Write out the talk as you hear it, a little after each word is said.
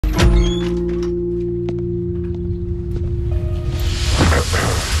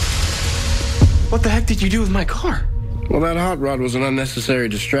What the heck did you do with my car? Well, that hot rod was an unnecessary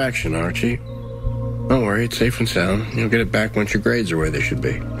distraction, Archie. Don't worry, it's safe and sound. You'll get it back once your grades are where they should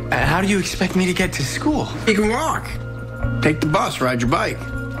be. How do you expect me to get to school? You can walk. Take the bus, ride your bike.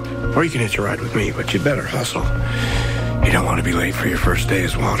 Or you can hitch a ride with me, but you better hustle. You don't want to be late for your first day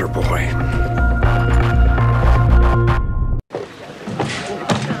as water boy.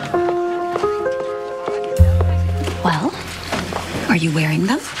 Well, are you wearing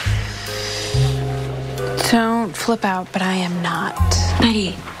them? Don't flip out, but I am not.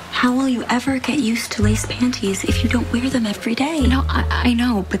 Betty, how will you ever get used to lace panties if you don't wear them every day? No, I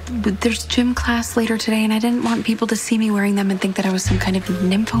know, but there's gym class later today, and I didn't want people to see me wearing them and think that I was some kind of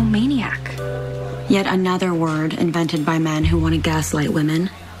nymphomaniac. Yet another word invented by men who want to gaslight women.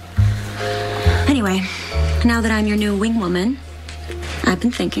 Anyway, now that I'm your new wing woman, I've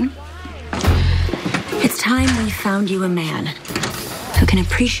been thinking. It's time we found you a man who can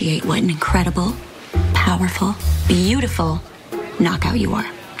appreciate what an incredible, powerful, beautiful knockout you are.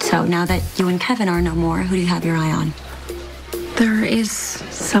 So now that you and Kevin are no more, who do you have your eye on? There is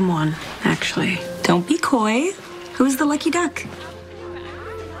someone, actually. Don't be coy. Who's the lucky duck?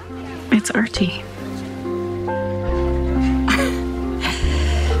 It's Archie.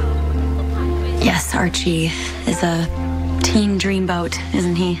 Yes, Archie is a teen dreamboat,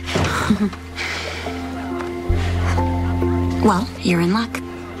 isn't he? Well, you're in luck.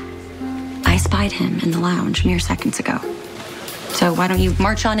 I spied him in the lounge mere seconds ago. So why don't you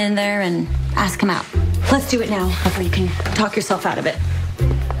march on in there and ask him out? Let's do it now before you can talk yourself out of it.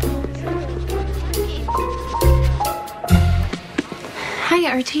 Hi,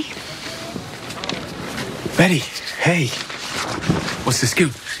 Archie. Betty, hey. What's the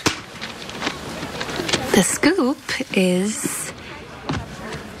scoop? The scoop is...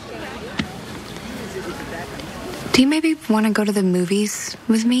 Do you maybe want to go to the movies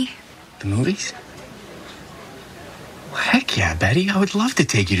with me? The movies? Well, heck yeah, Betty. I would love to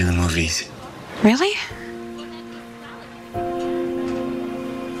take you to the movies. Really?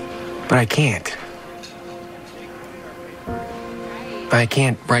 But I can't. I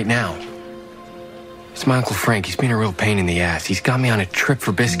can't right now. It's my Uncle Frank. He's been a real pain in the ass. He's got me on a trip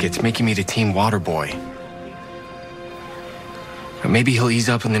for biscuits, making me the team water boy. But maybe he'll ease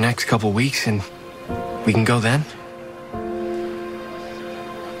up in the next couple weeks and we can go then?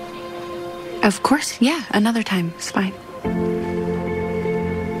 Of course, yeah. Another time. It's fine.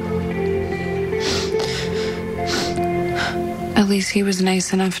 At least he was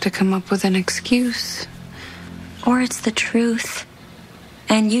nice enough to come up with an excuse. Or it's the truth.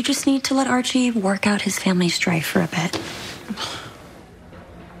 And you just need to let Archie work out his family strife for a bit.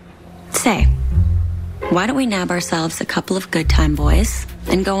 Say, why don't we nab ourselves a couple of good time boys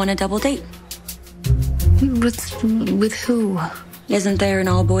and go on a double date? With who? Isn't there an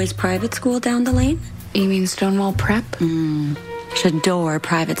all-boys private school down the lane? You mean Stonewall Prep? Adore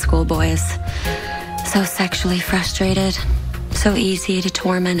private school boys. So sexually frustrated. So easy to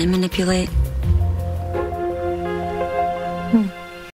torment and manipulate.